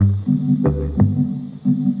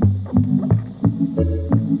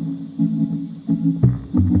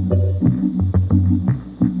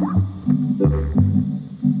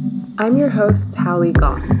I'm your host, Hallie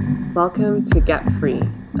Goff. Welcome to Get Free,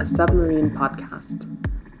 a submarine podcast.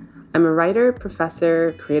 I'm a writer,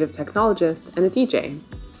 professor, creative technologist, and a DJ.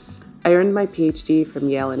 I earned my PhD from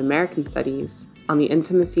Yale in American Studies on the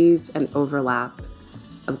intimacies and overlap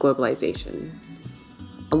of globalization.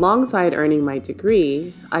 Alongside earning my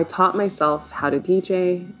degree, I taught myself how to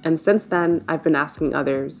DJ, and since then, I've been asking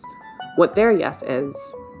others what their yes is,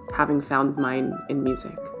 having found mine in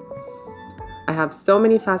music. I have so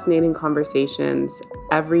many fascinating conversations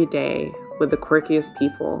every day with the quirkiest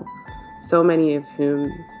people, so many of whom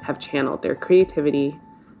have channeled their creativity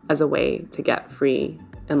as a way to get free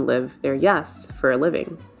and live their yes for a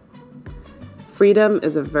living. Freedom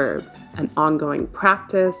is a verb, an ongoing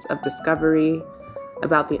practice of discovery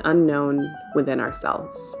about the unknown within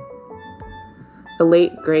ourselves. The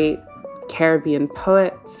late, great Caribbean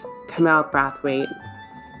poet, Kamau Brathwaite,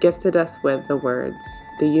 gifted us with the words,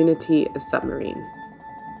 "The unity is submarine."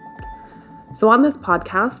 So on this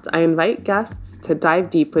podcast, I invite guests to dive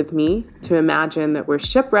deep with me to imagine that we're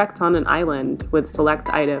shipwrecked on an island with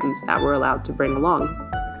select items that we're allowed to bring along.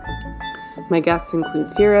 My guests include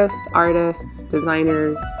theorists, artists,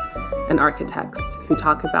 designers, and architects who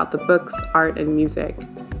talk about the books, art, and music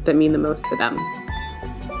that mean the most to them.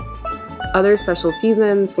 Other special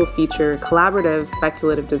seasons will feature collaborative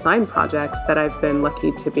speculative design projects that I've been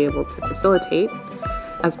lucky to be able to facilitate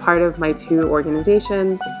as part of my two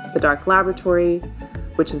organizations, The Dark Laboratory,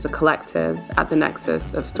 which is a collective at the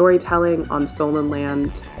nexus of storytelling on stolen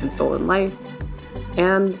land and stolen life,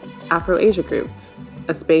 and Afro-Asia Group,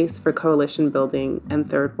 a space for coalition building and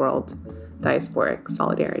third world diasporic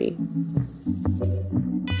solidarity.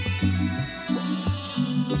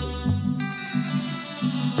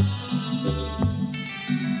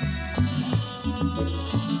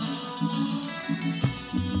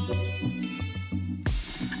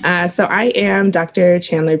 So I am Dr.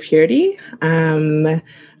 Chandler Purdy.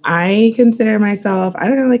 I consider myself,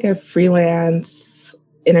 like a freelance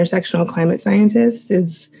intersectional climate scientist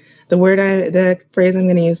is the phrase I'm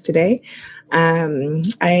going to use today.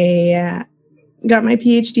 I got my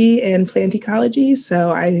PhD in plant ecology. So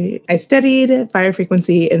I studied fire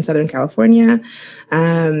frequency in Southern California.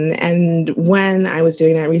 And when I was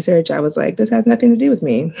doing that research, I was like, this has nothing to do with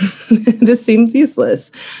me. This seems useless.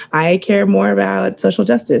 I care more about social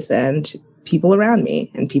justice and people around me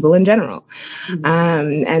and people in general.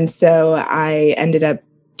 And so I ended up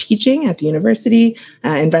teaching at the university,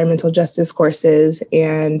 environmental justice courses.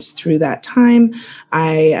 And through that time,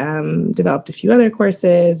 I developed a few other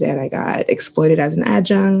courses and I got exploited as an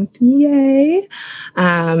adjunct. Yay.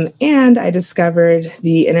 And I discovered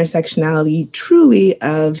the intersectionality truly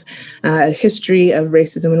of history of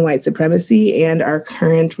racism and white supremacy and our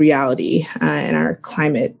current reality and our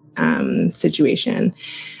climate situation.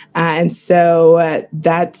 And so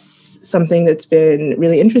that's something that's been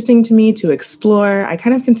really interesting to me to explore. I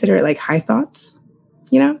kind of consider it like high thoughts,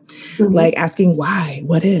 like asking why,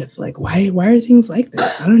 what if, like, why are things like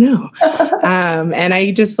this? I don't know. And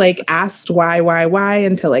I just asked why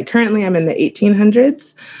until currently I'm in the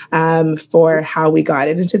 1800s for how we got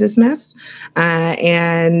into this mess.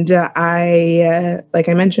 And I, like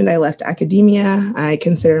I mentioned, I left academia. I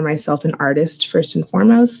consider myself an artist first and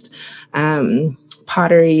foremost.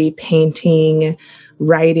 Pottery, painting,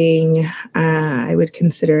 writing, I would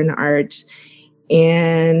consider an art.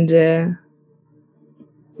 And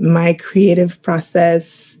my creative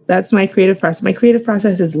process, that's my creative process. My creative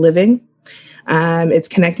process is living. It's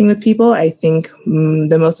connecting with people. I think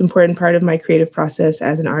the most important part of my creative process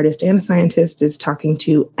as an artist and a scientist is talking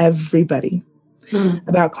to everybody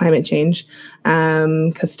about climate change,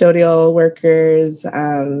 custodial workers,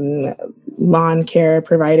 lawn care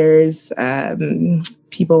providers,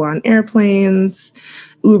 people on airplanes,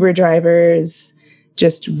 Uber drivers,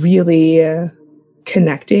 just really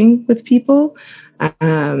connecting with people.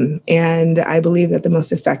 And I believe that the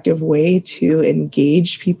most effective way to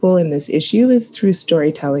engage people in this issue is through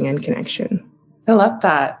storytelling and connection. I love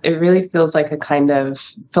that. It really feels like a kind of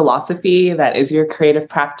philosophy that is your creative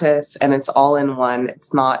practice and it's all in one.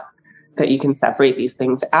 It's not that you can separate these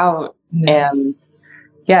things out. No. And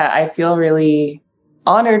yeah, I feel really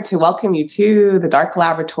honored to welcome you to the Dark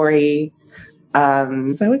Laboratory.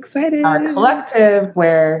 So excited. Our collective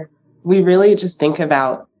where we really just think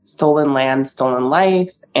about stolen land, stolen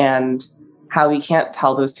life, and how we can't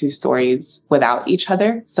tell those two stories without each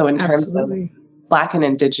other. So in terms of Black and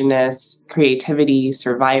Indigenous creativity,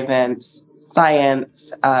 survivance,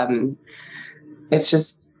 science, it's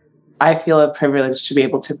just, I feel a privilege to be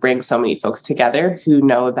able to bring so many folks together who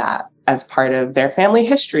know that as part of their family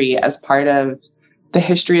history, as part of the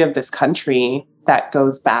history of this country that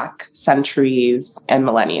goes back centuries and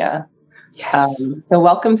millennia. Yes. So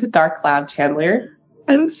welcome to Dark Lab, Chandler.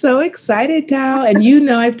 I'm so excited, Tao. And you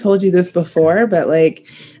know, I've told you this before, but like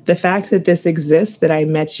the fact that this exists, that I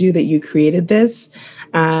met you, that you created this,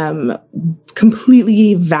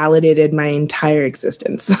 completely validated my entire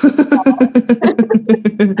existence.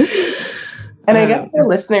 And I guess for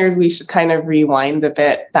listeners, we should kind of rewind a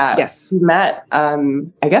bit that we met.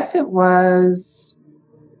 I guess it was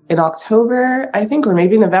in October, I think, or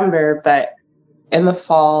maybe November, but in the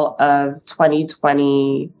fall of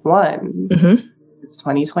 2021. Mm-hmm. It's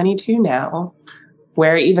 2022 now.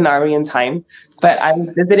 Where even are we in time? But I was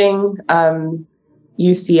visiting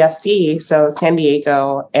UCSD, so San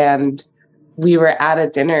Diego, and we were at a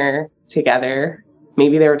dinner together.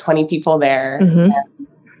 Maybe there were 20 people there. Mm-hmm.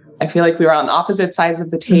 And I feel like we were on opposite sides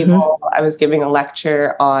of the table. Mm-hmm. I was giving a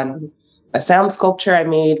lecture on a sound sculpture I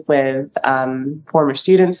made with former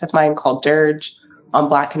students of mine called Dirge on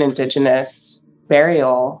Black and Indigenous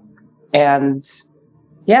burial. And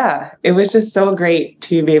yeah, it was just so great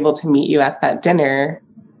to be able to meet you at that dinner.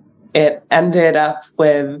 It ended up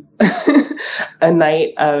with a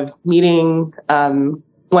night of meeting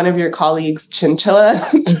one of your colleagues' chinchillas.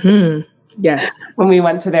 Mm-hmm. Yes. When we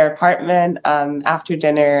went to their apartment after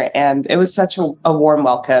dinner, and it was such a warm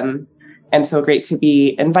welcome. And so great to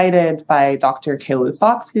be invited by Dr. Kaylu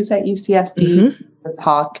Fox, who's at UCSD, to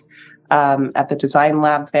talk at the design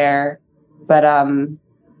lab there.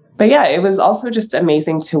 But yeah, it was also just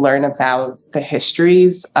amazing to learn about the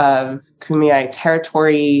histories of Kumeyaay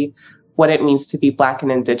territory, what it means to be Black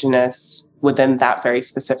and Indigenous within that very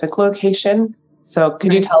specific location. So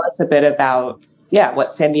could you tell us a bit about,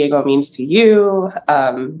 what San Diego means to you,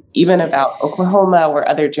 even about Oklahoma or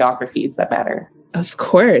other geographies that matter? Of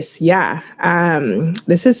course. Yeah.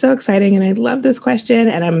 This is so exciting. And I love this question.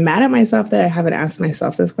 And I'm mad at myself that I haven't asked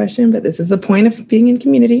myself this question, but this is the point of being in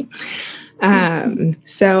community.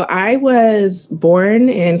 So I was born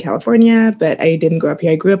in California, but I didn't grow up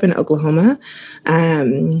here. I grew up in Oklahoma,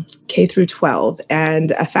 K through 12.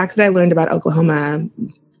 And a fact that I learned about Oklahoma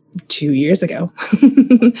 2 years ago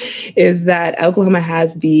is that Oklahoma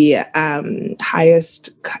has the highest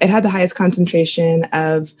concentration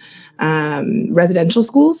of residential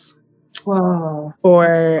schools. Wow.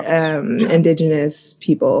 For Indigenous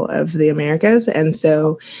people of the Americas. And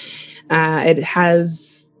so it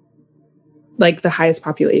has like the highest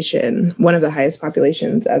population, one of the highest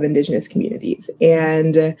populations of Indigenous communities.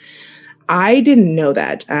 And I didn't know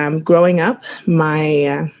that. Growing up,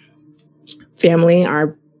 my family,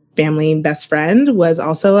 our family best friend was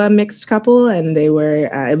also a mixed couple, and they were,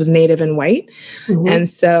 it was Native and white. Mm-hmm. And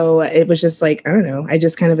so it was just like, I don't know, I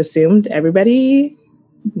just kind of assumed everybody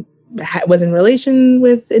was in relation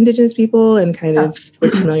with Indigenous people and kind of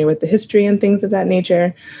was familiar with the history and things of that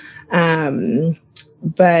nature.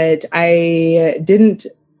 But I didn't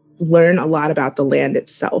learn a lot about the land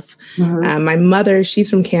itself. Mm-hmm. My mother, she's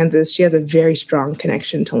from Kansas. She has a very strong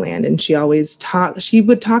connection to land. And she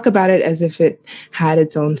would talk about it as if it had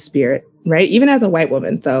its own spirit, right? Even as a white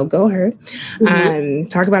woman. So go her. Mm-hmm.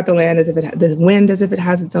 Talk about the land as if the wind as if it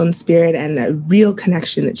has its own spirit and a real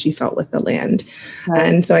connection that she felt with the land. Right.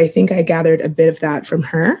 And so I think I gathered a bit of that from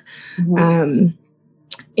her. Mm-hmm.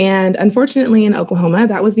 And unfortunately, in Oklahoma,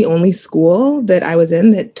 that was the only school that I was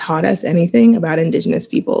in that taught us anything about Indigenous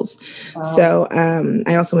peoples. Wow. So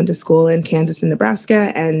I also went to school in Kansas and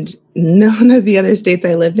Nebraska, and none of the other states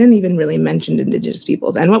I lived in even really mentioned Indigenous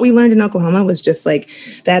peoples. And what we learned in Oklahoma was just like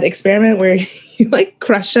that experiment where you like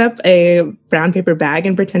crush up a brown paper bag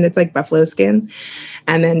and pretend it's like buffalo skin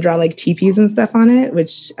and then draw like teepees and stuff on it,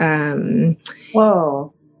 which...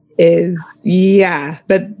 Whoa.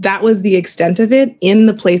 But that was the extent of it in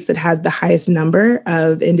the place that has the highest number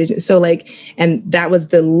of Indigenous. So and that was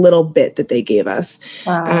the little bit that they gave us.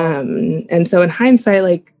 Wow. And so in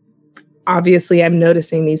hindsight, obviously I'm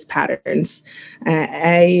noticing these patterns.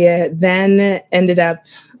 I then ended up,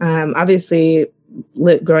 obviously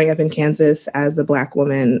growing up in Kansas as a Black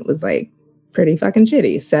woman was pretty fucking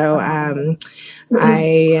shitty. So,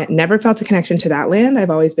 I never felt a connection to that land. I've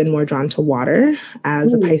always been more drawn to water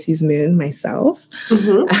as a Pisces moon myself.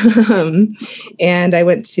 Mm-hmm. And I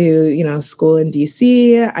went to, school in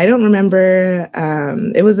DC. I don't remember,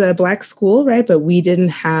 it was a Black school, right? But we didn't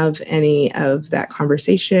have any of that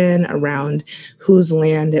conversation around whose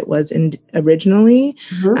land it was originally.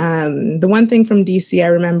 Mm-hmm. The one thing from DC I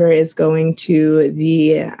remember is going to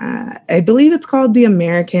the, I believe it's called the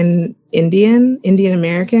American Indian Indian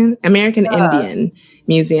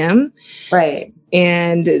Museum. Right.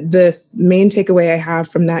 And the main takeaway I have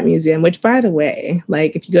from that museum, which by the way,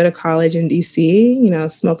 if you go to college in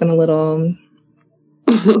DC, smoking a little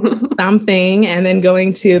something, and then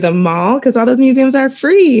going to the mall because all those museums are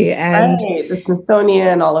free. And right, the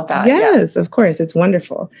Smithsonian, all of that. Yes, of course. It's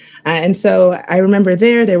wonderful. And so I remember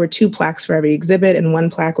there were 2 plaques for every exhibit. And one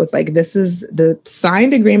plaque was like, this is the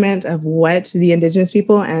signed agreement of what the indigenous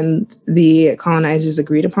people and the colonizers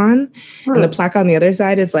agreed upon. And the plaque on the other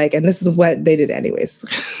side is like, and this is what they did anyways.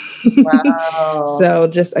 Wow. So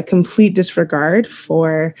just a complete disregard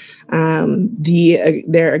for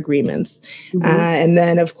their agreements. And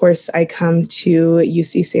then, of course, I come to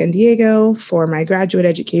UC San Diego for my graduate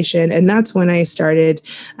education. And that's when I started,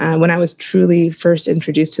 when I was truly first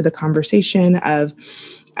introduced to the conversation of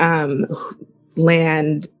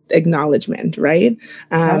land acknowledgement, right?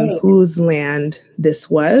 Whose land this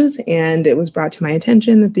was. And it was brought to my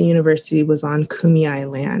attention that the university was on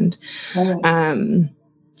Kumeyaay land.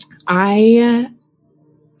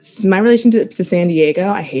 My relationship to San Diego,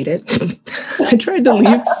 I hate it. I tried to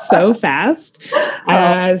leave so fast.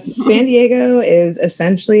 San Diego is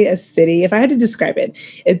essentially a city. If I had to describe it,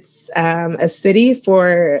 it's a city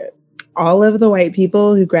for all of the white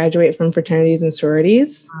people who graduate from fraternities and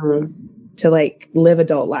sororities to like live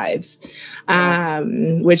adult lives,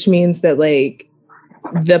 which means that like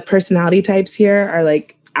the personality types here are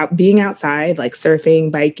like being outside, like surfing,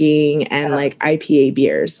 biking, and like IPA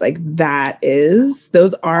beers. Like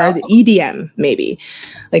those are the EDM, maybe.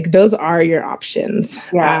 Like those are your options.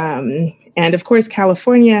 And of course,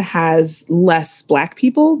 California has less Black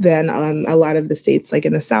people than a lot of the states, like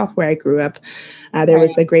in the South where I grew up. There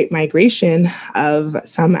was the great migration of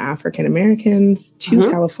some African Americans to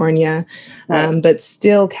California, but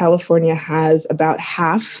still California has about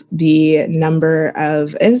half the number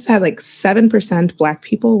of, it's had like 7% Black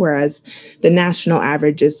people, whereas the national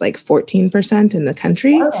average is like 14% in the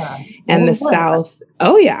country. And the South,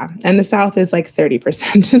 and the South is like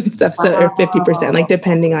 30% and stuff, so or 50%, like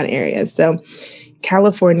depending on areas. So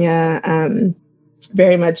California,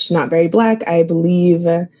 very much not very Black, I believe.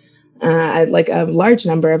 Like a large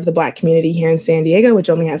number of the Black community here in San Diego, which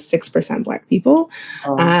only has 6% Black people,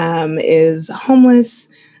 is homeless.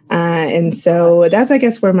 And so that's, I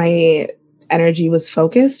guess, where my energy was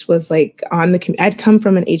focused, was like on I'd come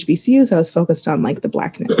from an HBCU, so I was focused on like the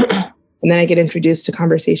Blackness. And then I get introduced to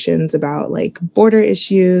conversations about like border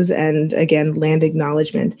issues and, again, land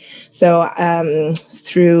acknowledgement. So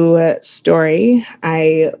through Story,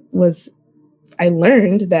 I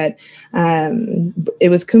learned that it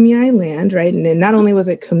was Kumeyaay land, right? And then not only was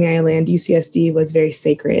it Kumeyaay land, UCSD was very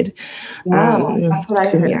sacred.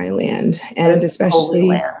 Kumeyaay land, and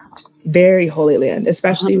especially very holy land,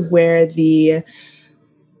 especially where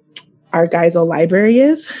our Geisel library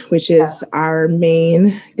is, which is our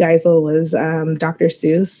main. Geisel was Dr.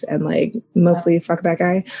 Seuss, and like mostly fuck that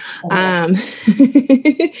guy.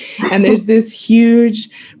 And there's this huge,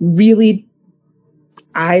 really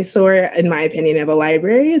eyesore, in my opinion, of a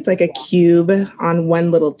library. It's like a cube on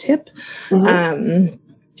one little tip.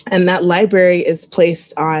 And that library is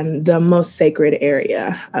placed on the most sacred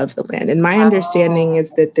area of the land. And my understanding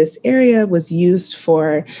is that this area was used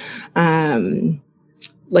for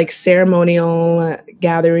like ceremonial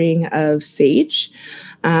gathering of sage.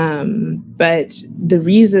 But the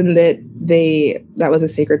reason that that was a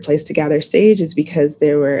sacred place to gather sage is because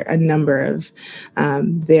there were a number of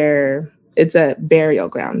it's a burial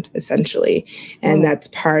ground, essentially. And that's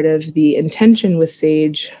part of the intention with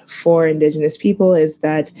sage for Indigenous people, is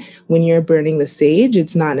that when you're burning the sage,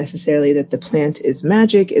 it's not necessarily that the plant is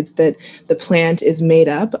magic, it's that the plant is made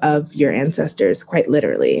up of your ancestors, quite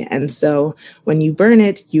literally. And so when you burn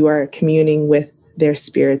it, you are communing with their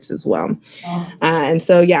spirits as well. And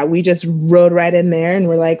so, we just rode right in there and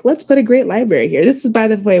we're like, let's put a great library here. This is, by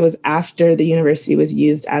the way, was after the university was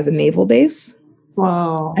used as a naval base.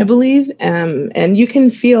 Wow. I believe. And you can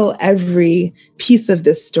feel every piece of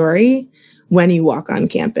this story when you walk on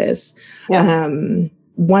campus.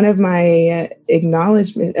 One of my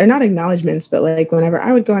not acknowledgements, but like whenever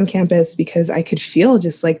I would go on campus, because I could feel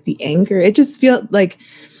just like the anger, it just felt like,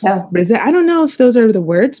 I don't know if those are the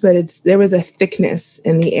words, but there was a thickness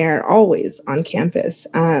in the air always on campus.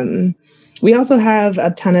 We also have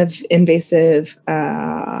a ton of invasive,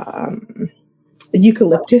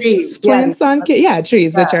 eucalyptus plants on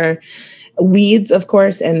trees, which are weeds, of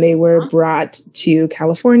course, and they were brought to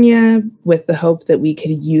California with the hope that we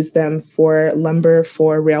could use them for lumber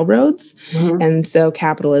for railroads. And so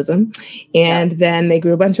capitalism. And then they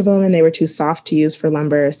grew a bunch of them and they were too soft to use for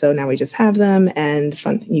lumber. So now we just have them. And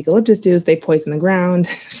fun thing eucalyptus do is they poison the ground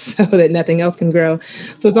so that nothing else can grow.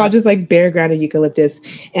 So it's all just like bare ground of eucalyptus,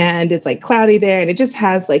 and it's like cloudy there, and it just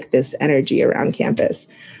has like this energy around campus.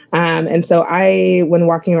 And so when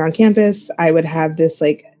walking around campus, I would have this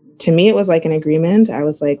like to me, it was like an agreement. I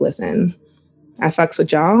was like, listen, I fucks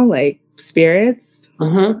with y'all, like spirits,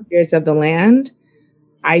 spirits of the land.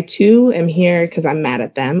 I too am here because I'm mad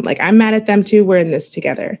at them. Like, I'm mad at them too. We're in this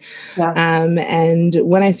together. Yeah. And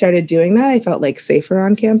when I started doing that, I felt like safer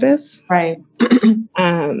on campus. Right.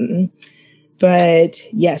 But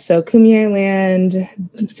yes, so Kumeyaay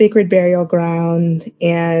land, sacred burial ground,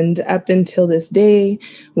 and up until this day,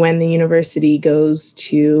 when the university goes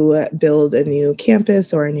to build a new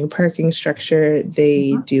campus or a new parking structure,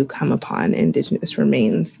 they do come upon Indigenous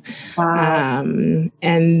remains. Wow.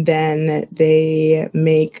 And then they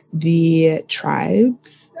make the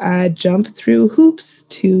tribes jump through hoops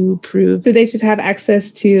to prove that they should have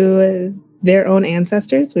access to their own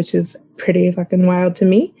ancestors, which is pretty fucking wild to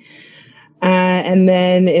me. And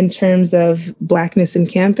then in terms of Blackness in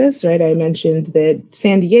campus, right, I mentioned that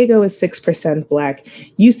San Diego is 6% Black.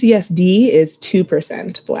 UCSD is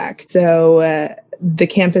 2% Black. So the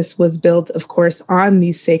campus was built, of course, on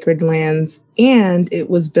these sacred lands, and it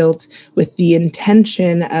was built with the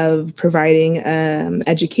intention of providing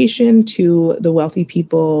education to the wealthy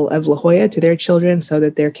people of La Jolla, to their children, so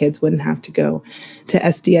that their kids wouldn't have to go to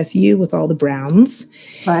SDSU with all the Browns.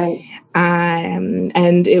 Right.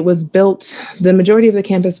 And it was built, the majority of the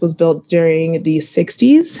campus was built during the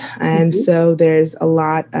 60s. And so there's a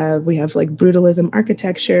lot of, we have like brutalism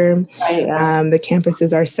architecture. Right, yeah. The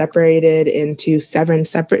campuses are separated into 7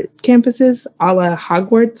 separate campuses, a la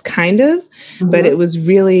Hogwarts, kind of, but it was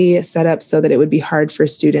really set up so that it would be hard for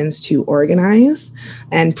students to organize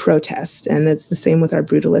and protest. And it's the same with our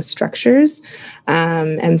brutalist structures.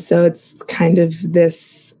 And so it's kind of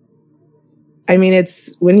this, I mean,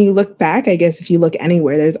 it's when you look back, I guess if you look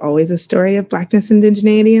anywhere, there's always a story of Blackness,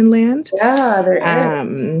 indigeneity, and land. Yeah, there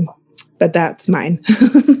is. But that's mine.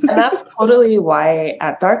 And that's totally why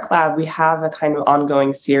at Dark Lab, we have a kind of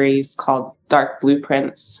ongoing series called Dark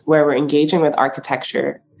Blueprints, where we're engaging with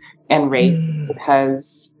architecture and race,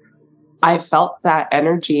 because I felt that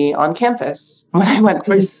energy on campus when I went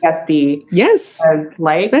to get the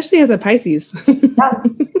light. Especially as a Pisces.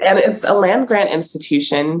 Yes. And it's a land grant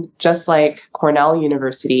institution, just like Cornell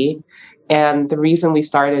University. And the reason we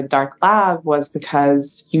started Dark Lab was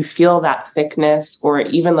because you feel that thickness or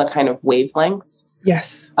even the kind of wavelength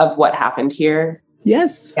of what happened here.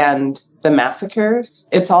 Yes. And the massacres,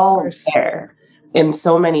 it's all there in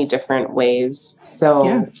so many different ways.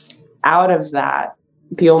 So out of that,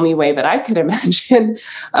 the only way that I could imagine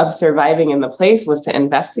of surviving in the place was to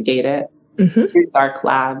investigate it through Dark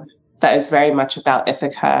Lab. That is very much about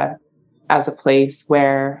Ithaca as a place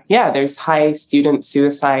where, there's high student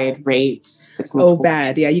suicide rates. It's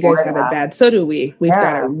bad. Yeah, you guys have it bad. So do we. We've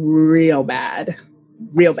got it real bad.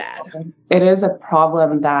 Real bad. It is a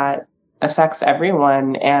problem that affects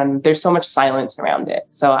everyone, and there's so much silence around it.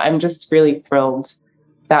 So I'm just really thrilled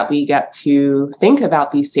that we get to think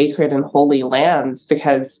about these sacred and holy lands,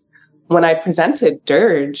 because when I presented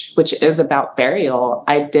Dirge, which is about burial,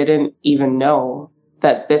 I didn't even know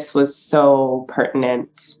that this was so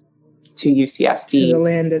pertinent to UCSD. To the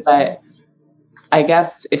land itself. But I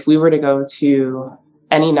guess if we were to go to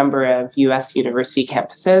any number of US university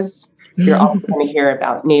campuses, you're always going to hear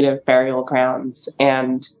about native burial grounds.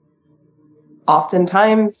 And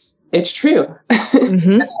oftentimes it's true.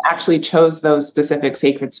 They actually chose those specific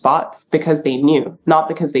sacred spots because they knew, not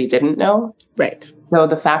because they didn't know. Right. So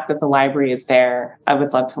the fact that the library is there, I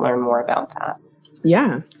would love to learn more about that.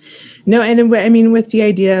 Yeah. No, and I mean, with the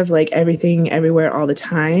idea of like everything, everywhere, all the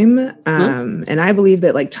time, and I believe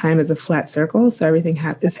that like time is a flat circle, so everything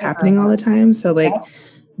is happening all the time. So like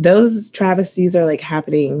those travesties are like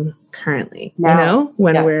happening currently, you know,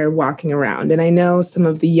 when we're walking around. And I know some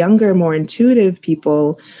of the younger, more intuitive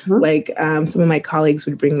people, like some of my colleagues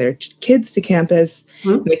would bring their kids to campus,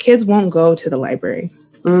 and the kids won't go to the library.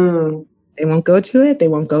 They won't go to it. They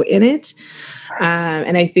won't go in it.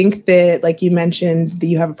 And I think that, like you mentioned, that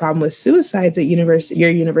you have a problem with suicides at your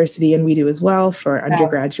university, and we do as well for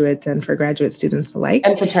undergraduates and for graduate students alike.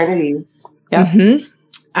 And fraternities. And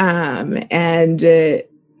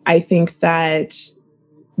I think that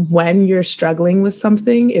when you're struggling with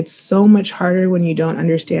something, it's so much harder when you don't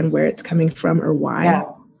understand where it's coming from or why.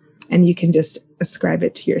 And you can just ascribe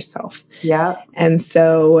it to yourself. And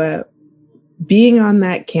so being on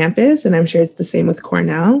that campus, and I'm sure it's the same with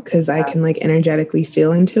Cornell, because I can like energetically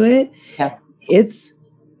feel into it. It's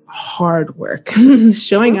hard work.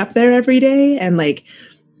 Showing up there every day and like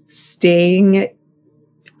staying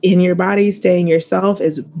in your body, staying yourself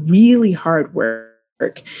is really hard work.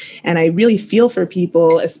 And I really feel for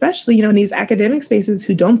people, especially, in these academic spaces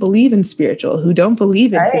who don't believe in spiritual, who don't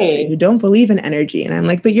believe in history, who don't believe in energy. And I'm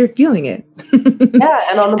like, but you're feeling it. Yeah.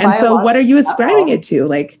 And on the and so what are you ascribing it to?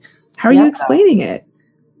 Like, how are you explaining it?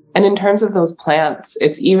 And in terms of those plants,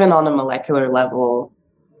 it's even on a molecular level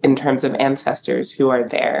in terms of ancestors who are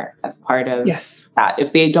there as part of that.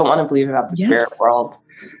 If they don't want to believe about the spirit world.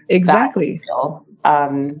 Exactly.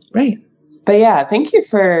 Right. But yeah, thank you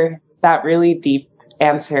for that really deep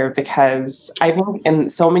answer, because I think in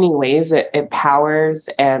so many ways it empowers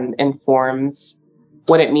and informs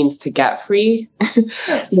what it means to get free, which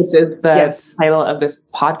is the title of this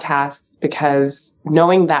podcast, because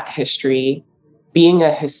knowing that history, being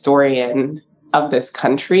a historian of this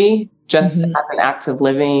country, just as an act of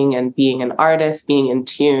living and being an artist, being in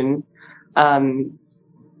tune,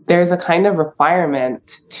 there's a kind of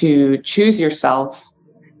requirement to choose yourself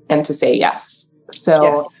and to say yes.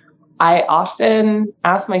 So I often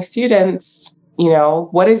ask my students,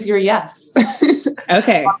 what is your yes?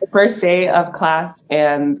 Okay. On the first day of class.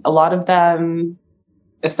 And a lot of them,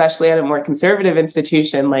 especially at a more conservative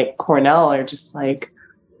institution like Cornell, are just like,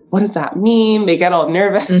 what does that mean? They get all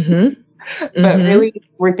nervous. But really,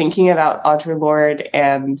 we're thinking about Audre Lorde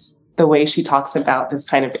and the way she talks about this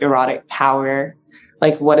kind of erotic power.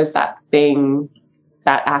 Like, what is that thing,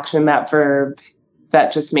 that action, that verb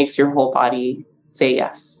that just makes your whole body say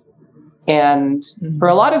yes? And for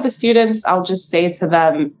a lot of the students, I'll just say to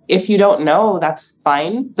them, if you don't know, that's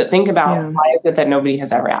fine. But think about why is it that nobody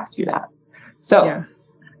has ever asked you that? So,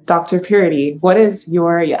 Dr. Purity, what is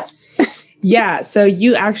your yes? So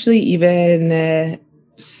you actually even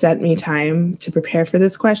sent me time to prepare for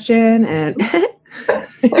this question, and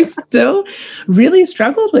I still really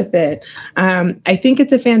struggled with it. I think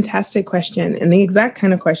it's a fantastic question, and the exact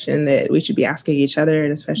kind of question that we should be asking each other,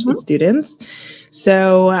 and especially students.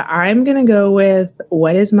 So I'm going to go with,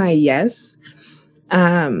 what is my yes?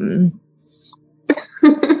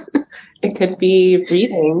 It could be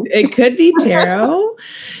reading. It could be tarot.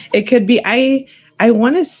 It could be, I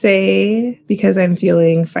want to say, because I'm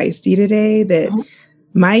feeling feisty today, that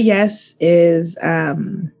my yes is, I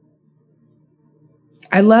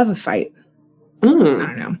love a fight. I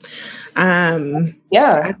don't know.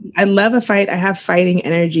 I love a fight. I have fighting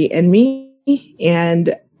energy in me.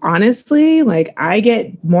 And honestly, like, I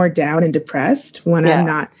get more down and depressed when I'm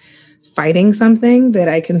not fighting something that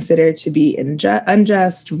I consider to be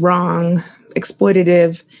unjust, wrong,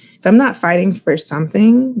 exploitative. If I'm not fighting for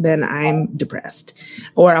something, then I'm depressed,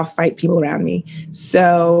 or I'll fight people around me.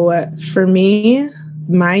 So for me,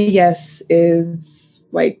 my yes is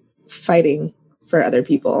like fighting for other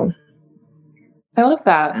people. I love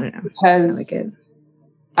that. I don't know. Because I like it.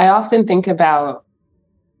 I often think about,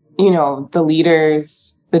 the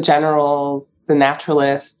leaders, the generals, the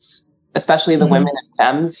naturalists, especially the women and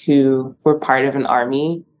femmes who were part of an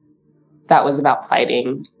army that was about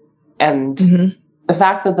fighting. And the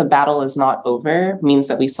fact that the battle is not over means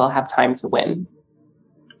that we still have time to win.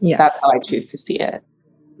 Yes. That's how I choose to see it.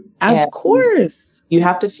 Of course. You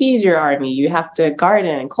have to feed your army. You have to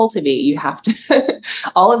garden and cultivate. You have to,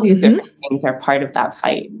 all of these different things are part of that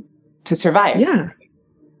fight to survive. Yeah,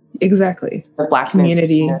 exactly. The Black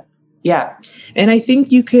community. Yeah. And I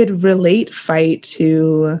think you could relate fight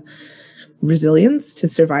to resilience, to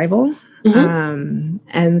survival.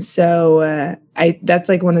 And so that's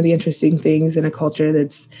like one of the interesting things in a culture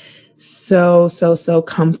that's so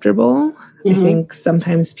comfortable. I think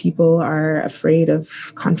sometimes people are afraid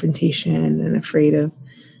of confrontation and afraid of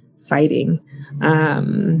fighting.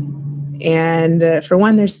 And for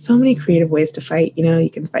one, there's so many creative ways to fight. You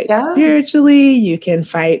can fight spiritually, you can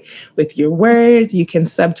fight with your words, you can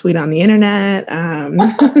subtweet on the internet.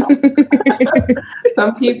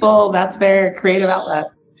 Some people, that's their creative outlet.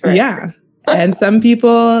 Sure. Yeah. And some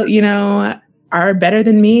people, are better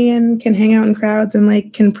than me and can hang out in crowds and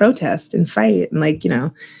like can protest and fight. And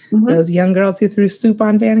those young girls who threw soup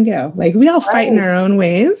on Van Gogh, like we all fight in our own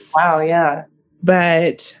ways. Wow. Yeah.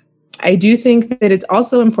 But I do think that it's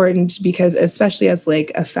also important because, especially as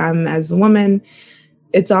like a femme, as a woman,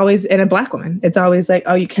 it's always, and a Black woman, it's always like,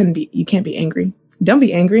 oh, you can't be angry. Don't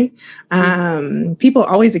be angry. People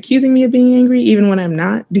always accusing me of being angry, even when I'm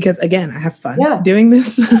not, because again, I have fun doing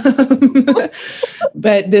this.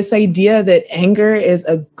 But this idea that anger is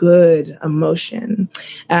a good emotion,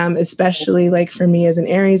 especially like for me as an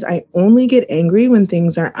Aries, I only get angry when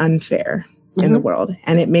things are unfair in the world.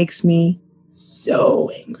 And it makes me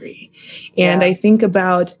so angry. And I think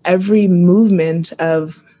about every movement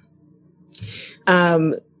of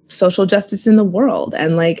social justice in the world,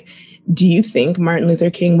 and like do you think Martin Luther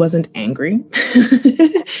King wasn't angry?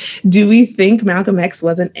 Do we think Malcolm X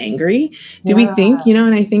wasn't angry? Do we think,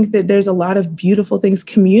 and I think that there's a lot of beautiful things,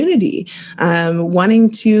 community,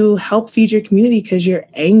 wanting to help feed your community because you're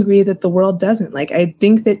angry that the world doesn't. Like, I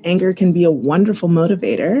think that anger can be a wonderful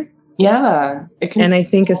motivator. Yeah. And I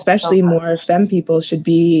think especially more femme people should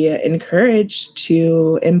be encouraged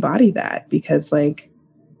to embody that because, like,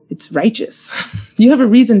 it's righteous. You have a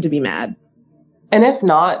reason to be mad. And if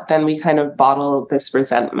not, then we kind of bottle this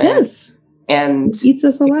resentment. Yes. And it eats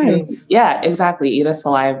us alive. Yeah, exactly. Eat us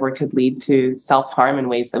alive, or could lead to self-harm in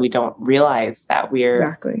ways that we don't realize that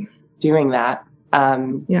we're doing that.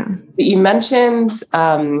 Yeah. But you mentioned,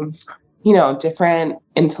 different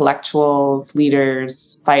intellectuals,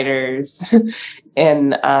 leaders, fighters,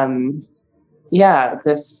 and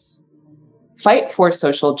this fight for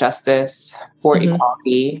social justice, for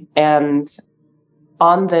equality. And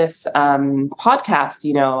on this podcast,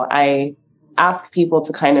 I ask people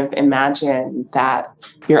to kind of imagine that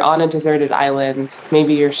you're on a deserted island,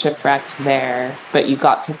 maybe you're shipwrecked there, but you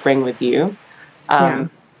got to bring with you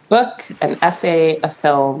book, an essay, a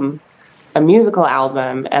film, a musical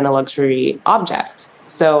album, and a luxury object.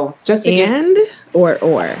 So just to and.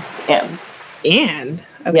 Okay. Yeah.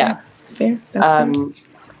 Fair. That's fair.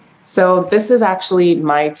 So this is actually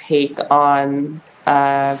my take on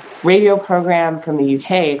a radio program from the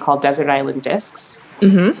UK called Desert Island Discs.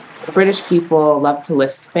 Mm-hmm. British people love to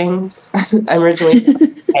list things. I'm originally from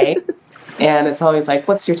the UK, and it's always like,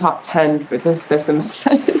 what's your top 10 for this, and this?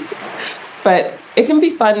 But it can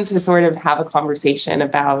be fun to sort of have a conversation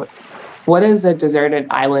about what does a deserted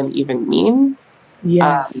island even mean?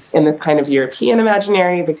 Yes. In this kind of European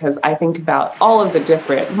imaginary, because I think about all of the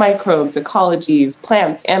different microbes, ecologies,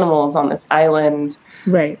 plants, animals on this island.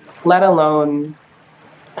 Right. Let alone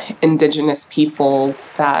indigenous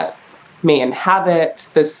peoples that may inhabit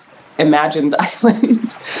this imagined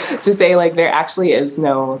island, to say like there actually is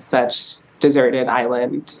no such deserted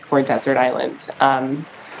island or desert island.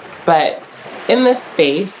 But in this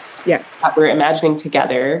space that we're imagining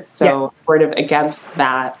together, so sort of against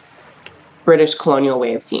that British colonial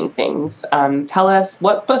way of seeing things, tell us,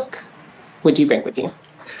 what book would you bring with you?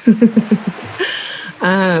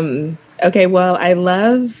 Okay, well, I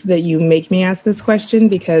love that you make me ask this question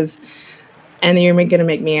and then you're going to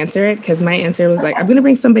make me answer it, because my answer was like, I'm going to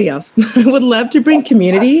bring somebody else. I would love to bring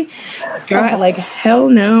community. God, like, hell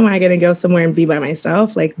no, am I going to go somewhere and be by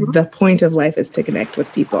myself? Like, the point of life is to connect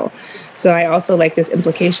with people. So I also like this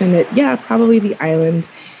implication that, probably the island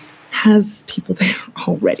has people there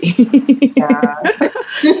already.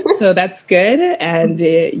 So that's good. And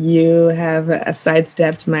you have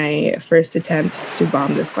sidestepped my first attempt to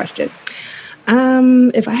bomb this question.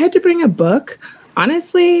 If I had to bring a book,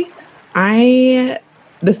 honestly,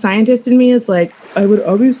 the scientist in me is like, I would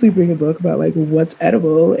obviously bring a book about like what's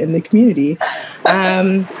edible in the community.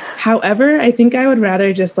 However, I think I would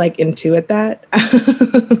rather just like intuit that,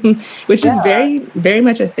 which is very, very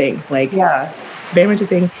much a thing. Like, very much a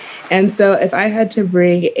thing. And so if I had to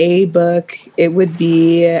bring a book, it would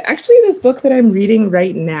be actually this book that I'm reading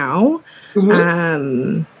right now.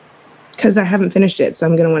 Because I haven't finished it, so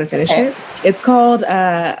I'm going to want to finish it. It's called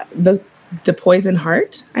The Poison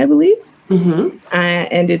Heart, I believe.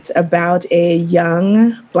 And it's about a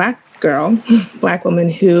young Black woman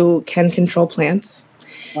who can control plants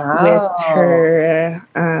with her,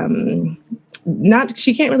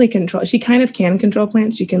 she can't really control, she kind of can control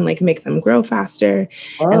plants. She can like make them grow faster.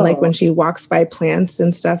 And like when she walks by plants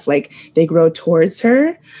and stuff, like they grow towards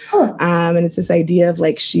her. And it's this idea of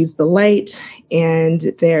like, she's the light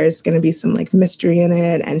and there's going to be some like mystery in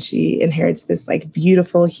it. And she inherits this like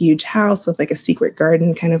beautiful, huge house with like a secret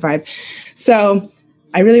garden kind of vibe. So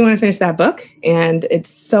I really want to finish that book. And it's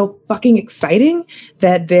so fucking exciting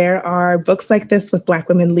that there are books like this with Black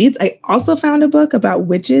women leads. I also found a book about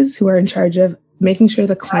witches who are in charge of making sure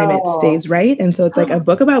the climate stays right. And so it's like a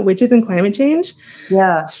book about witches and climate change.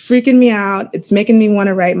 It's freaking me out. It's making me want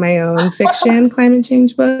to write my own fiction climate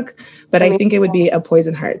change book. But I think it would be A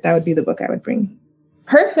Poison Heart. That would be the book I would bring.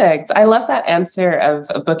 Perfect. I love that answer of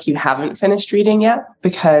a book you haven't finished reading yet,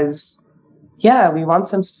 because we want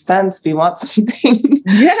some suspense. We want something.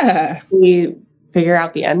 We figure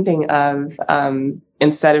out the ending of,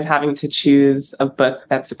 instead of having to choose a book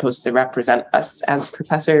that's supposed to represent us as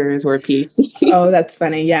professors or PhDs. Oh, that's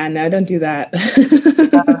funny. Yeah, no, don't do that.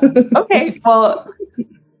 Okay. Well,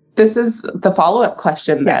 this is the follow-up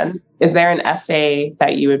question then. Is there an essay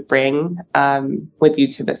that you would bring with you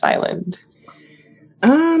to this island?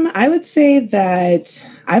 I would say that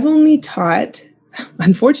I've only taught,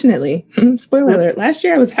 unfortunately, spoiler alert, last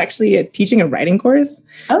year I was actually teaching a writing course.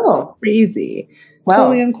 Oh. Crazy. Wow.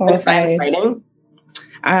 Totally unqualified. Writing?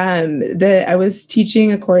 I was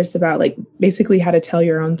teaching a course about like basically how to tell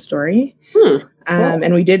your own story. Cool.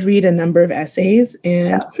 And we did read a number of essays,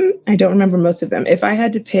 and I don't remember most of them. If I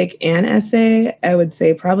had to pick an essay, I would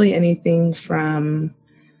say probably anything from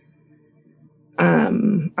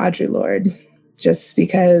Audre Lorde, just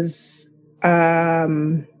because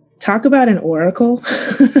talk about an oracle.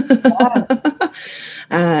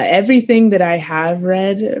 Everything that I have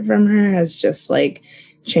read from her has just like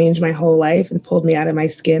changed my whole life and pulled me out of my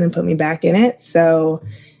skin and put me back in it. So,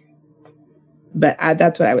 but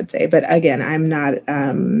that's what I would say. But again, I'm not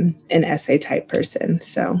an essay type person.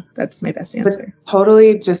 So that's my best answer. But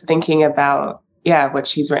totally just thinking about, what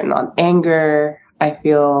she's written on anger, I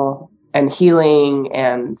feel, and healing.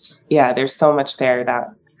 And there's so much there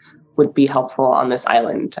that would be helpful on this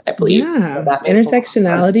island, I believe. Yeah.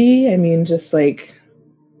 Intersectionality. I mean, just like,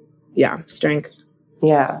 strength.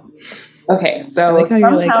 Yeah. Okay, so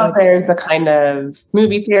somehow there's a kind of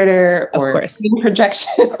movie theater or screen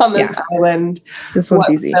projection on this island. This one's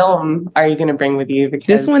easy. What film are you going to bring with you? Because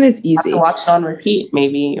this one is easy. You have to watch it on repeat,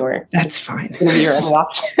 maybe, or that's fine. It's going to be your own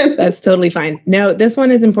option. That's totally fine. No, this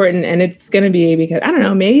one is important, and it's going to be because I don't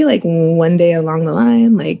know, maybe like one day along the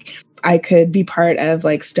line, like I could be part of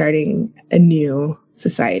like starting a new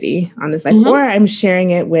society on this island, or I'm sharing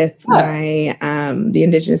it with my the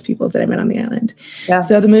indigenous peoples that I met on the island. Yeah.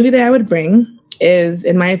 So the movie that I would bring is,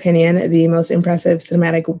 in my opinion, the most impressive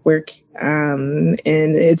cinematic work, and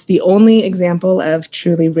it's the only example of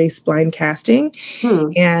truly race-blind casting.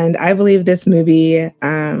 And I believe this movie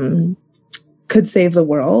could save the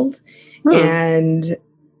world. And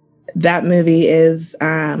that movie is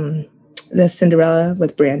The Cinderella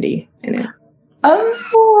with Brandy in it.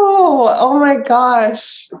 Oh my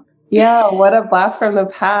gosh. Yeah, what a blast from the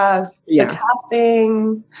past. Yeah. The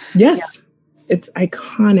casting. Yes. Yeah. It's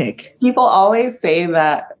iconic. People always say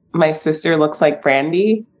that my sister looks like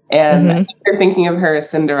Brandy, and I think they're thinking of her as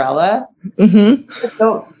Cinderella.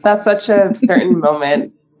 So that's such a certain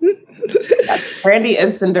moment. Brandy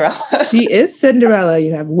is Cinderella. She is Cinderella.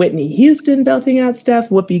 You have Whitney Houston belting out stuff.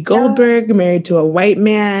 Whoopi Goldberg married to a white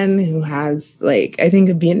man who has, like, I think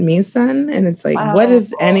a Vietnamese son. And it's like, what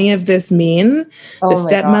does any of this mean? The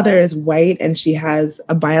stepmother is white, and she has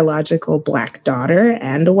a biological black daughter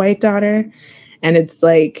and a white daughter. And it's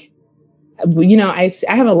like, you know, I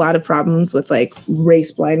have a lot of problems with like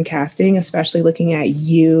race blind casting, especially looking at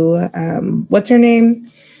you. What's her name?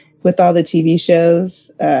 With all the TV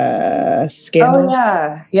shows, Scandal.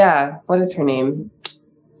 Oh, yeah. What is her name?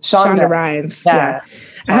 Shonda Rhimes. Yeah.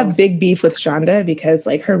 I have big beef with Shonda because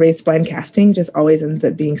like her race blind casting just always ends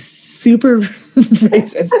up being super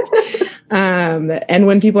racist. And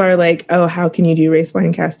when people are like, oh, how can you do race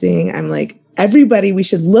blind casting? I'm like, everybody, we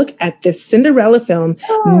should look at this Cinderella film.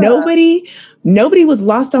 Nobody was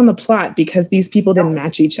lost on the plot because these people didn't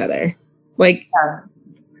match each other. Like,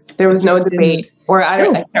 there was no debate, or I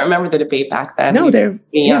can't remember the debate back then. No,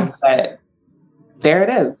 but there it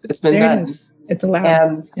is. It's been done. It's allowed.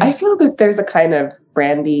 And I feel that there's a kind of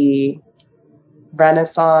Brandy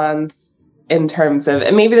renaissance in terms of,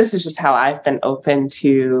 and maybe this is just how I've been open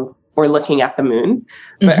to or looking at the moon,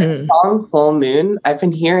 but her song Full Moon, I've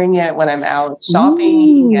been hearing it when I'm out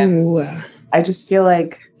shopping. And I just feel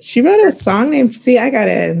like she wrote a song named, I'm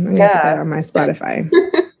going to put that on my Spotify.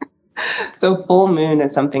 So Full Moon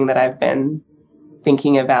is something that I've been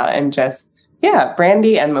thinking about, and just,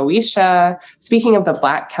 Brandy and Moesha. Speaking of the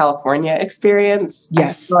Black California experience,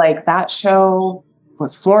 I feel like that show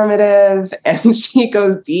was formative, and she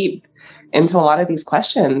goes deep into a lot of these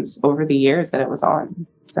questions over the years that it was on.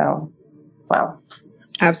 So, wow.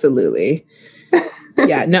 Absolutely.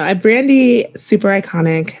 Brandy, super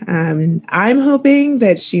iconic. I'm hoping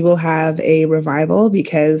that she will have a revival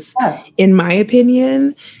because, in my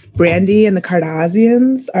opinion, Brandy and the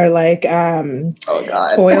Kardashians are like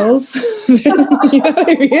foils. You know what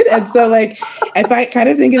I mean? And so like, if I kind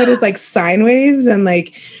of think of it as like sine waves, and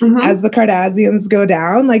like as the Kardashians go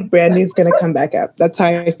down, like Brandy's gonna come back up. That's how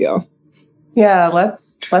I feel. Yeah,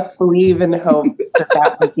 let's believe and hope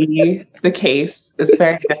that would be the case. It's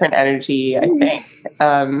very different energy, I think.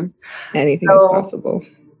 Anything is possible.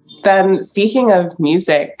 Then, speaking of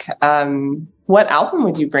music, what album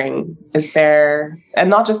would you bring? Is there, and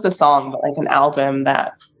not just the song, but like an album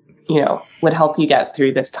that, would help you get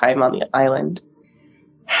through this time on the island?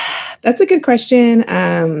 That's a good question.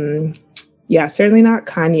 Certainly not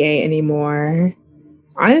Kanye anymore.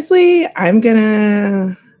 Honestly,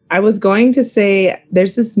 I was going to say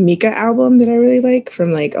there's this Mika album that I really like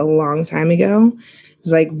from like a long time ago. I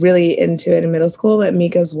was like really into it in middle school, but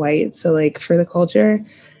Mika's white. So like For the Culture.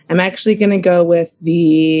 I'm actually going to go with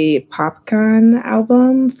the Popcorn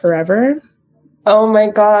album, Forever. Oh my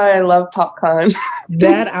God, I love Popcorn.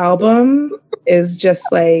 That album is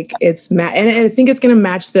just like, and I think it's going to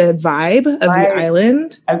match the vibe of the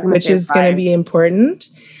island, which is going to be important.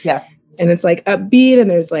 Yeah. And it's like upbeat and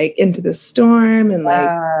there's like Into the Storm and like,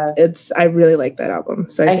 I really like that album.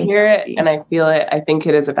 So I hear it and I feel it. I think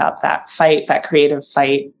it is about that fight, that creative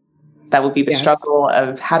fight. That would be the struggle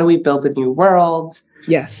of how do we build a new world?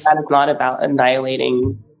 Yes. That is not about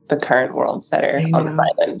annihilating the current worlds that are on the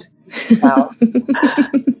island. Wow.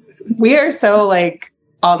 We are so like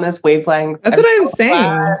on this wavelength. That's what I'm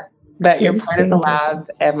saying. That you're part of the lab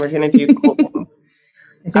and we're going to do cool things.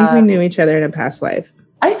 I think we knew each other in a past life.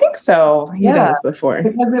 I think so. Yeah. Before.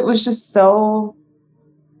 Because it was just so,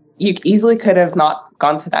 you easily could have not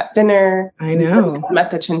gone to that dinner. I know.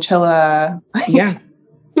 Met the chinchilla. Yeah.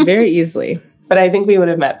 Very easily. But I think we would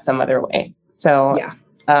have met some other way. So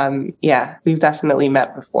we've definitely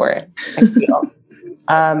met before, I feel.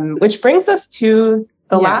 Which brings us to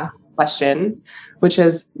the last question, which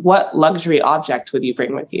is what luxury object would you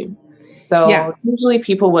bring with you? So usually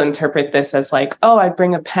people will interpret this as like, oh, I'd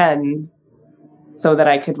bring a pen so that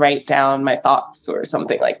I could write down my thoughts or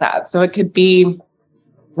something like that. So it could be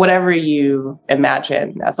whatever you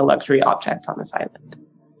imagine as a luxury object on this island.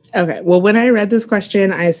 Okay. Well, when I read this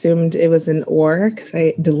question, I assumed it was an or because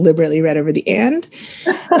I deliberately read over the and.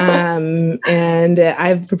 And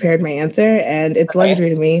I've prepared my answer and it's luxury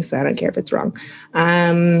to me, so I don't care if it's wrong.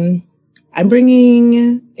 I'm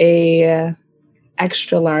bringing a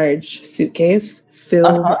extra large suitcase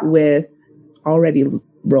filled with already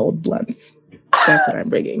rolled blunts. That's what I'm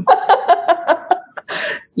bringing.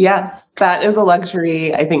 Yes, that is a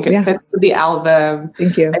luxury. I think it fits with the album.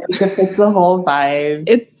 Thank you. I think it fits the whole vibe.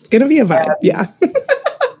 It's going to be a vibe. Yeah.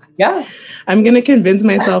 Yes. I'm going to convince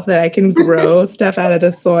myself that I can grow stuff out of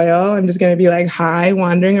the soil. I'm just going to be like high,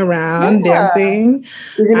 wandering around, dancing.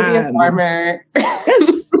 You're going to be a farmer.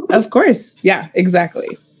 Yes, of course. Yeah,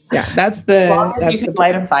 exactly. Yeah, that's the... As long as you can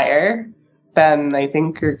light a fire, then I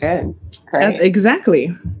think you're good. Right?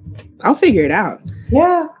 Exactly. I'll figure it out.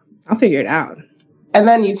 Yeah. I'll figure it out. And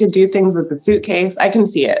then you could do things with the suitcase. I can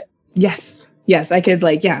see it. Yes. Yes. I could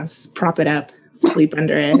prop it up, sleep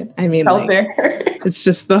under it. I mean, it's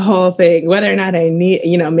just the whole thing, whether or not I need,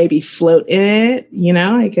 maybe float in it,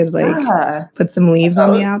 I could put some leaves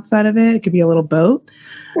on the outside of it. It could be a little boat.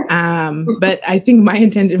 But I think my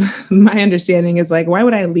understanding is why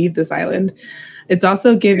would I leave this island? It's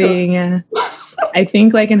also giving, I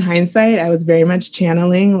think in hindsight, I was very much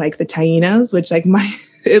channeling the Taínos, which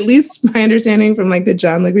at least my understanding from the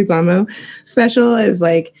John Leguizamo special is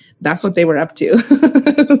that's what they were up to.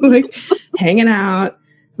 Hanging out,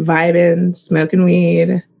 vibing, smoking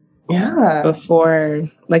weed. Yeah. Before,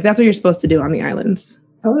 that's what you're supposed to do on the islands.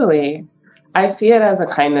 Totally. I see it as a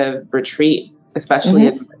kind of retreat, especially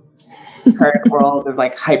in this current world of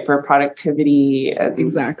hyper productivity and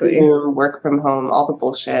work from home, all the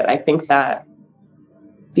bullshit. I think that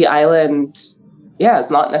the island,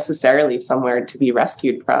 is not necessarily somewhere to be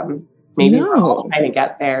rescued from. Maybe we're all trying to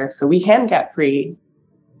get there so we can get free.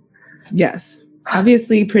 Yes.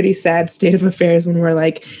 Obviously, pretty sad state of affairs when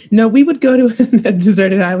we're no, we would go to a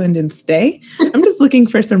deserted island and stay. I'm just looking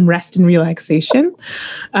for some rest and relaxation.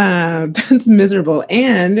 That's miserable.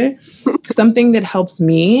 And something that helps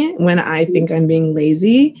me when I think I'm being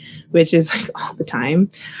lazy, which is all the time,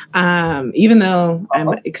 even though I'm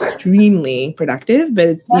extremely productive, but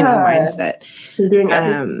it's, mindset.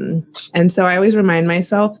 And so I always remind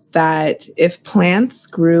myself that if plants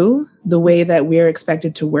grew the way that we're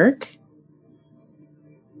expected to work,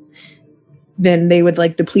 then they would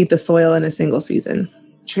deplete the soil in a single season.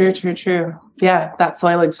 True. Yeah, that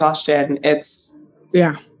soil exhaustion, it's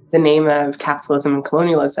the name of capitalism and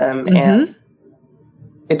colonialism, and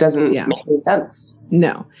it doesn't make any sense.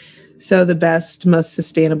 No. So the best, most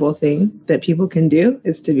sustainable thing that people can do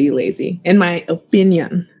is to be lazy. In my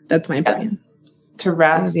opinion. That's my opinion. To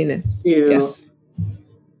rest. Laziness.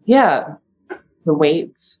 The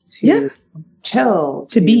weights. To chill.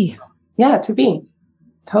 To be. Yeah, to be.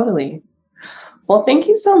 Totally. Well, thank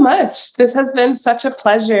you so much. This has been such a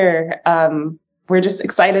pleasure. We're just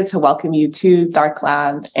excited to welcome you to Dark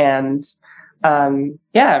Lab and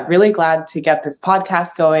really glad to get this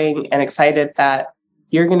podcast going and excited that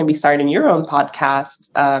you're going to be starting your own podcast.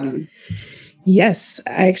 Yes,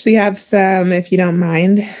 I actually have some, if you don't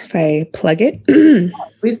mind, if I plug it.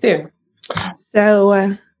 Please do.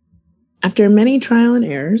 So after many trial and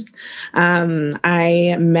errors,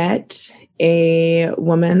 I met a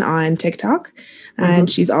woman on TikTok,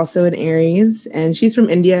 and she's also an Aries, and she's from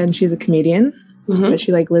India, and she's a comedian, but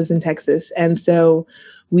she lives in Texas. And so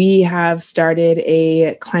we have started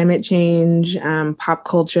a climate change pop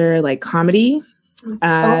culture like comedy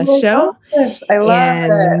show. Gosh, I love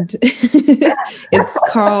it. It's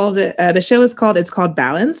called the show is called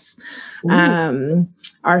Balance.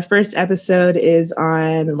 Our first episode is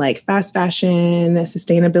on like fast fashion,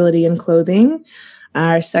 sustainability, and clothing.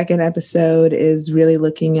 Our second episode is really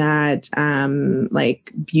looking at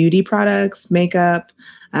like beauty products, makeup,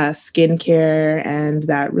 skincare, and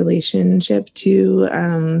that relationship to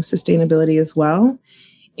sustainability as well.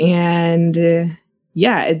 And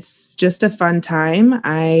yeah, it's just a fun time.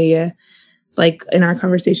 I like in our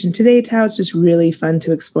conversation today, Tao, it's just really fun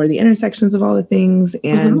to explore the intersections of all the things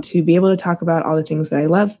and to be able to talk about all the things that I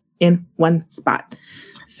love in one spot.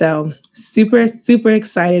 So super, super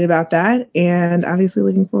excited about that. And obviously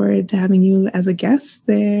looking forward to having you as a guest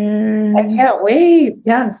there. I can't wait.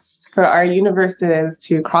 Yes, for our universes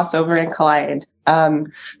to cross over and collide.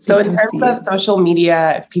 So in terms of social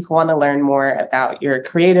media, if people want to learn more about your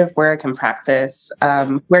creative work and practice,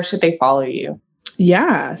 where should they follow you?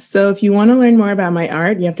 Yeah. So if you want to learn more about my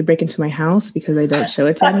art, you have to break into my house because I don't show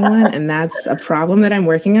it to anyone. And that's a problem that I'm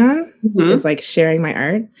working on is like sharing my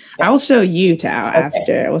art. Yeah. I will show you, Tao,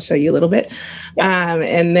 after. I will show you a little bit. Yeah.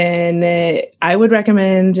 And then I would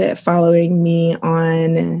recommend following me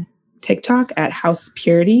on TikTok at House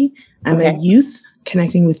Purity. I'm a youth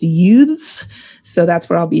connecting with youths. So that's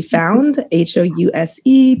where I'll be found,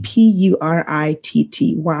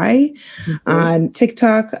 HousePuritty on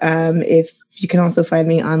TikTok. If you can also find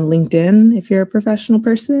me on LinkedIn if you're a professional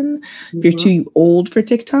person. If you're too old for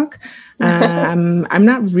TikTok. I'm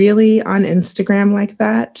not really on Instagram like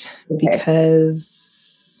that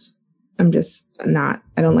because I'm just not,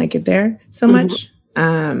 I don't like it there so much.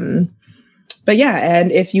 But yeah,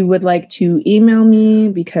 and if you would like to email me,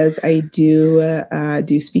 because I do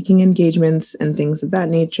speaking engagements and things of that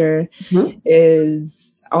nature,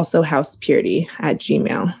 is also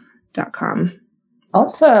housepurity@gmail.com.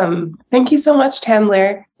 Awesome. Thank you so much,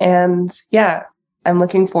 Chandler. And yeah, I'm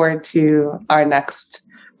looking forward to our next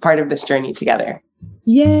part of this journey together.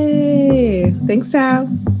 Yay. Thanks, Sal.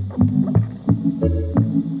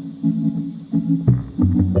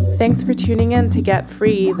 Thanks for tuning in to Get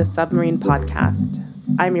Free, the Submarine Podcast.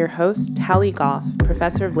 I'm your host, Tally Goff,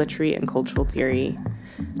 Professor of Literary and Cultural Theory.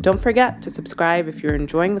 Don't forget to subscribe if you're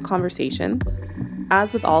enjoying the conversations.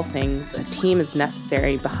 As with all things, a team is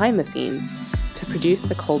necessary behind the scenes to produce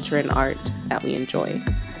the culture and art that we enjoy.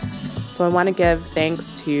 So I want to give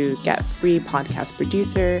thanks to Get Free podcast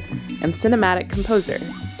producer and cinematic composer,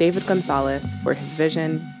 David Gonzalez, for his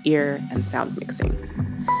vision, ear, and sound mixing.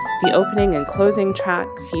 The opening and closing track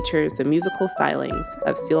features the musical stylings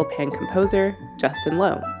of Steel Pan composer Justin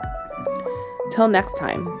Lowe. Till next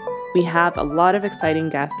time, we have a lot of exciting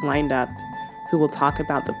guests lined up who will talk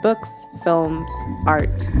about the books, films,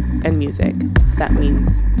 art, and music that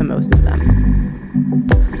means the most to them.